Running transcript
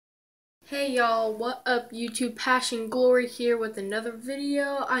Hey y'all, what up YouTube? Passion Glory here with another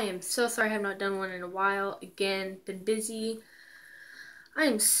video. I am so sorry I have not done one in a while. Again, been busy. I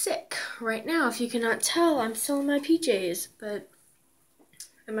am sick right now. If you cannot tell, I'm still in my PJs,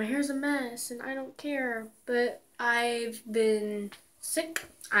 and my hair's a mess and I don't care. But I've been sick.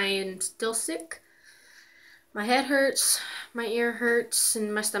 I am still sick. My head hurts, my ear hurts,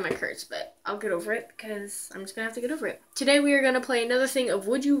 and my stomach hurts, but I'll get over it because I'm just gonna have to get over it. Today we are gonna play another thing of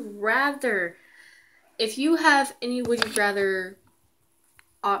Would You Rather. If you have any would you rather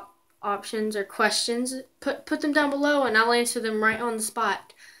options or questions, put them down below and I'll answer them right on the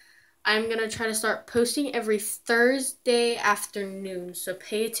spot. I'm going to try to start posting every Thursday afternoon, so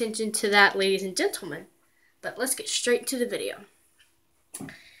pay attention to that, ladies and gentlemen. But let's get straight to the video.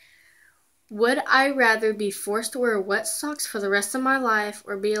 Would I rather be forced to wear wet socks for the rest of my life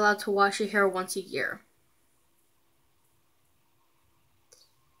or be allowed to wash your hair once a year?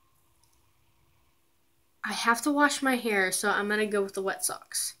 I have to wash my hair, so I'm going to go with the wet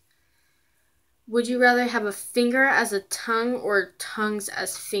socks. Would you rather have a finger as a tongue or tongues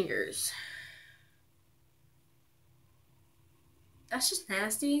as fingers? That's just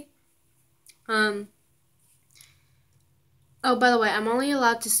nasty. Oh, by the way, I'm only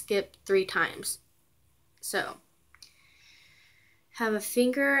allowed to skip 3 times. So, have a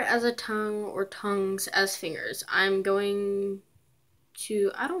finger as a tongue or tongues as fingers. I'm going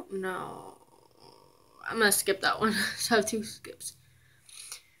to, I don't know. I'm going to skip that one. So I have 2 skips.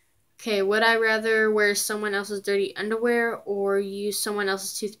 Okay, would I rather wear someone else's dirty underwear or use someone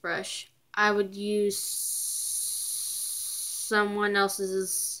else's toothbrush? I would use someone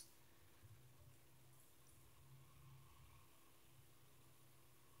else's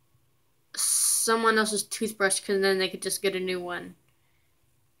toothbrush because then they could just get a new one.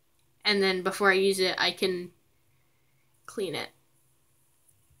 And then before I use it, I can clean it.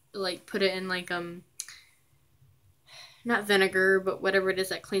 Like put it in like not vinegar, but whatever it is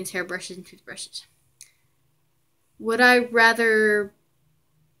that cleans hairbrushes and toothbrushes. Would I rather,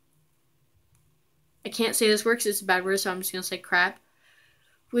 I can't say this word because it's a bad word, so I'm just going to say crap.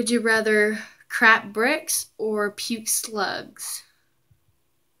 Would you rather crap bricks or puke slugs?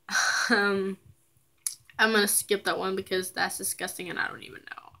 I'm going to skip that one because that's disgusting and I don't even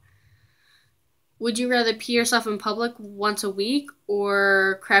know. Would you rather pee yourself in public once a week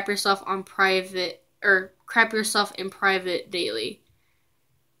or crap yourself in private daily?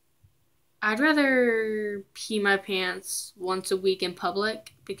 I'd rather pee my pants once a week in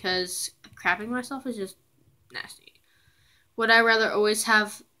public because crapping myself is just nasty. Would I always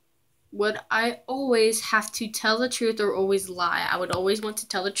have to tell the truth or always lie? I would always want to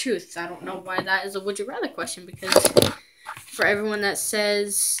tell the truth. I don't know why that is a would you rather question because for everyone that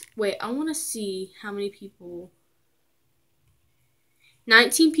says, wait, I want to see how many people.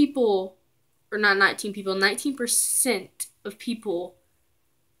 19% of people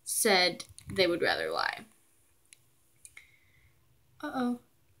said they would rather lie.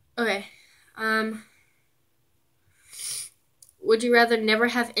 Okay. Would you rather never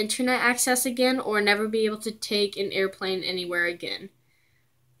have internet access again or never be able to take an airplane anywhere again?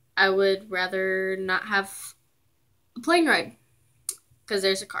 I would rather not have a plane ride because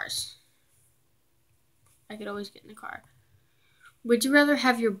there's the cars. I could always get in a car. Would you rather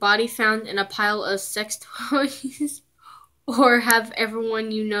have your body found in a pile of sex toys or have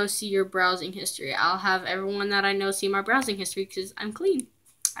everyone you know see your browsing history? I'll have everyone that I know see my browsing history because I'm clean.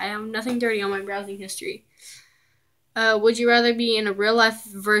 I have nothing dirty on my browsing history. Would you rather be in a real-life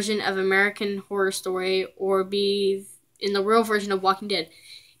version of American Horror Story or be in the real version of Walking Dead?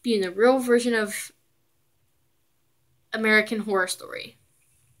 Be in the real version of American Horror Story.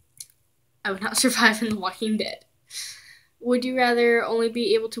 I would not survive in The Walking Dead. Would you rather only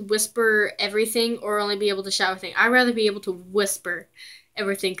be able to whisper everything or only be able to shout everything? I'd rather be able to whisper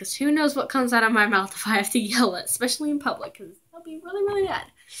everything because who knows what comes out of my mouth if I have to yell it, especially in public because that'll be really, really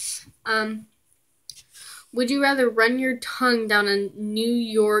bad. Would you rather run your tongue down a New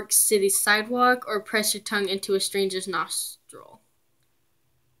York City sidewalk or press your tongue into a stranger's nostril?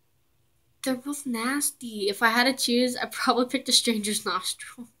 They're both nasty. If I had to choose, I'd probably pick the stranger's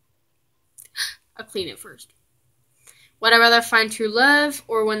nostril. I'll clean it first. Would I rather find true love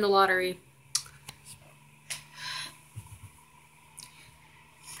or win the lottery?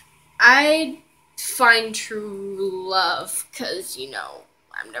 I'd find true love because,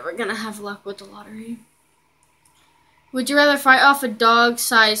 I'm never going to have luck with the lottery. Would you rather fight off a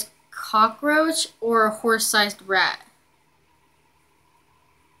dog-sized cockroach or a horse-sized rat?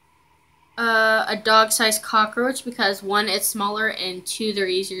 A dog-sized cockroach because 1, it's smaller, and 2, they're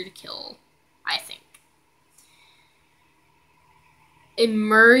easier to kill, I think.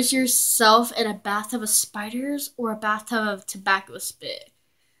 immerse yourself in a bathtub of spiders or a bathtub of tobacco spit?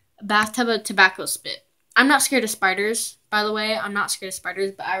 A bathtub of tobacco spit. I'm not scared of spiders, by the way. I'm not scared of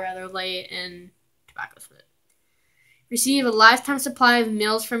spiders, but I'd rather lay in tobacco spit. Receive a lifetime supply of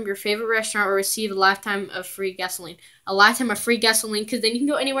meals from your favorite restaurant or receive a lifetime of free gasoline. A lifetime of free gasoline because then you can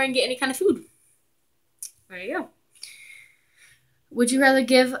go anywhere and get any kind of food. There you go. Would you rather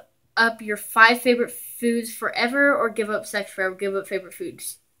give up your 5 favorite foods forever or give up sex forever? Give up favorite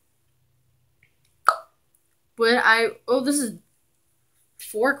foods. This is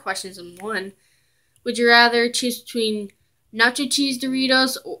 4 questions in one. Would you rather choose between nacho cheese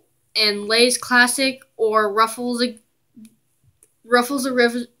Doritos and Lay's Classic or Ruffles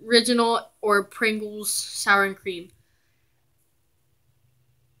Original or Pringles Sour and Cream?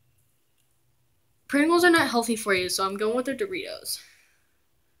 Pringles are not healthy for you, so I'm going with the Doritos.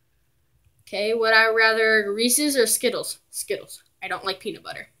 Okay, would I rather Reese's or Skittles? Skittles. I don't like peanut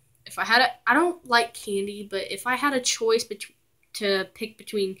butter. I don't like candy, but if I had a choice to pick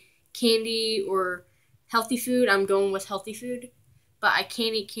between candy or healthy food, I'm going with healthy food. But I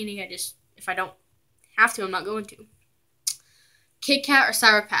can't eat candy. If I don't have to, I'm not going to. Kit Kat or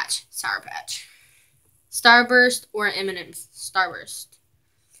Sour Patch? Sour Patch. Starburst or M&M's? Starburst.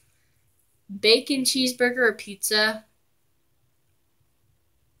 Bacon cheeseburger or pizza?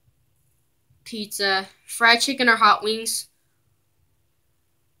 Pizza. Fried chicken or hot wings?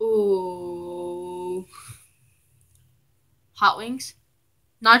 Ooh. Hot wings?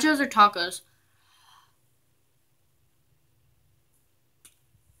 Nachos or tacos?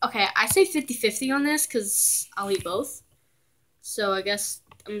 Okay, I say 50-50 on this because I'll eat both. So I guess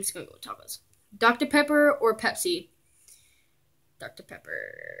I'm just going to go with tacos. Dr. Pepper or Pepsi? Dr.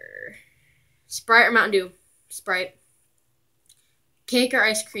 Pepper. Sprite or Mountain Dew? Sprite. Cake or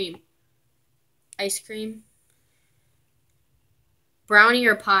ice cream? Ice cream. Brownie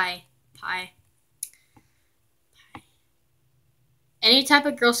or pie? Pie. Any type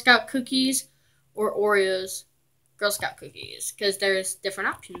of Girl Scout cookies or Oreos? Girl Scout cookies, because there's different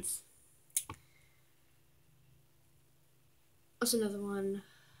options. What's another one?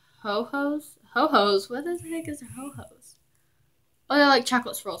 Ho-Hos? Ho-Hos? What the heck is Ho-Hos? Oh, they're like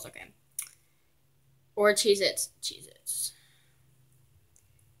chocolate swirls, okay. Or Cheez-Its. Cheez-Its.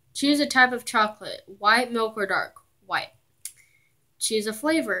 Choose a type of chocolate. White, milk, or dark? White. Choose a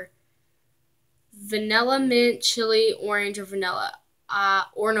flavor. Vanilla, mint, chili, orange, or vanilla.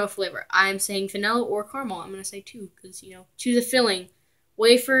 Or no flavor. I'm saying vanilla or caramel. I'm going to say 2 because, choose a filling.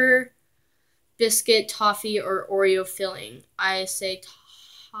 Wafer, biscuit, toffee, or Oreo filling. I say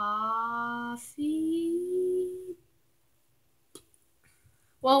toffee.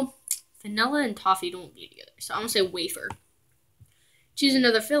 Well, vanilla and toffee don't be together. So I'm going to say wafer. Choose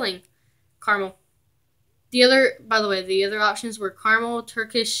another filling. Caramel. By the way, the other options were caramel,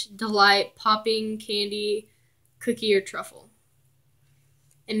 Turkish delight, popping, candy, cookie, or truffle.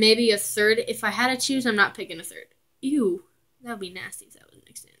 And maybe a third. If I had to choose, I'm not picking a third. Ew. That would be nasty if that was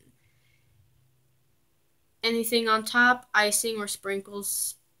mixed in. Anything on top, icing, or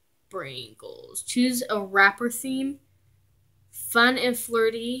sprinkles? Sprinkles. Choose a rapper theme. Fun and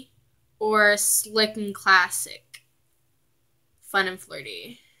flirty, or slick and classic? Fun and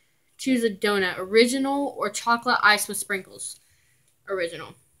flirty. Choose a donut. Original or chocolate ice with sprinkles?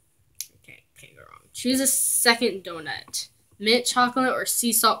 Original. Okay, can't go wrong. Choose a second donut. Mint chocolate or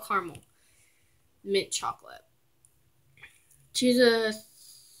sea salt caramel? Mint chocolate. Choose a...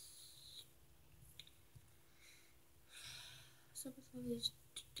 What's up with all these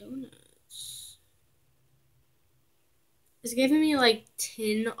donuts? It's giving me like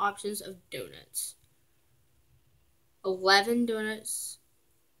 10 options of donuts. 11 donuts.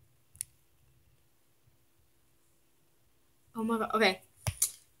 Oh my god. Okay.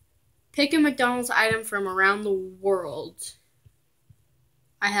 Pick a McDonald's item from around the world.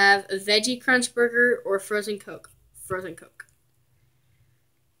 I have a veggie crunch burger or frozen Coke. Frozen Coke.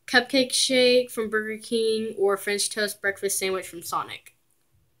 Cupcake shake from Burger King or French toast breakfast sandwich from Sonic.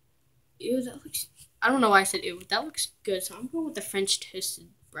 Ew, that looks... I don't know why I said ew. That looks good, so I'm going with the French toasted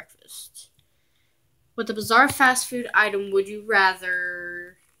breakfast. With a bizarre fast food item, would you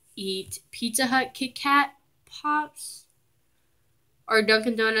rather eat Pizza Hut Kit Kat Pops or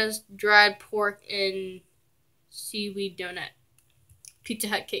Dunkin' Donuts dried pork and seaweed donut? Pizza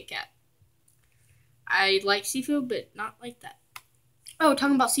Hut Kit Kat. I like seafood, but not like that. Oh,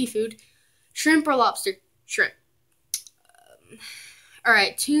 talking about seafood. Shrimp or lobster? Shrimp.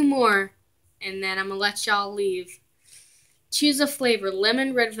 Alright, 2 more, and then I'm going to let y'all leave. Choose a flavor.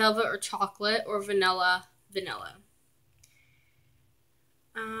 Lemon, red velvet, or chocolate, or vanilla? Vanilla.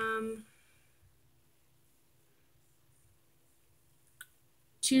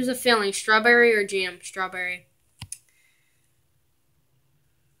 choose a filling, strawberry or jam? Strawberry.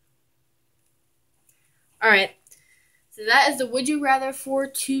 Alright, so that is the Would You Rather for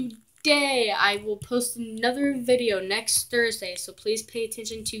today. I will post another video next Thursday, so please pay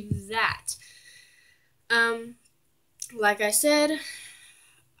attention to that. Like I said,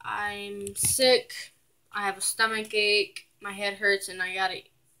 I'm sick. I have a stomach ache. My head hurts, and I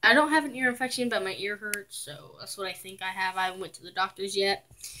don't have an ear infection, but my ear hurts, so that's what I think I have. I haven't went to the doctors yet.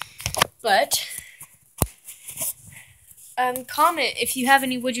 But comment if you have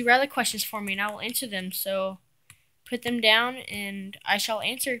any Would You Rather questions for me, and I will answer them. So put them down, and I shall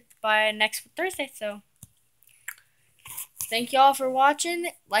answer by next Thursday. So thank y'all for watching.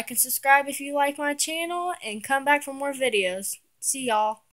 Like and subscribe if you like my channel, and come back for more videos. See y'all.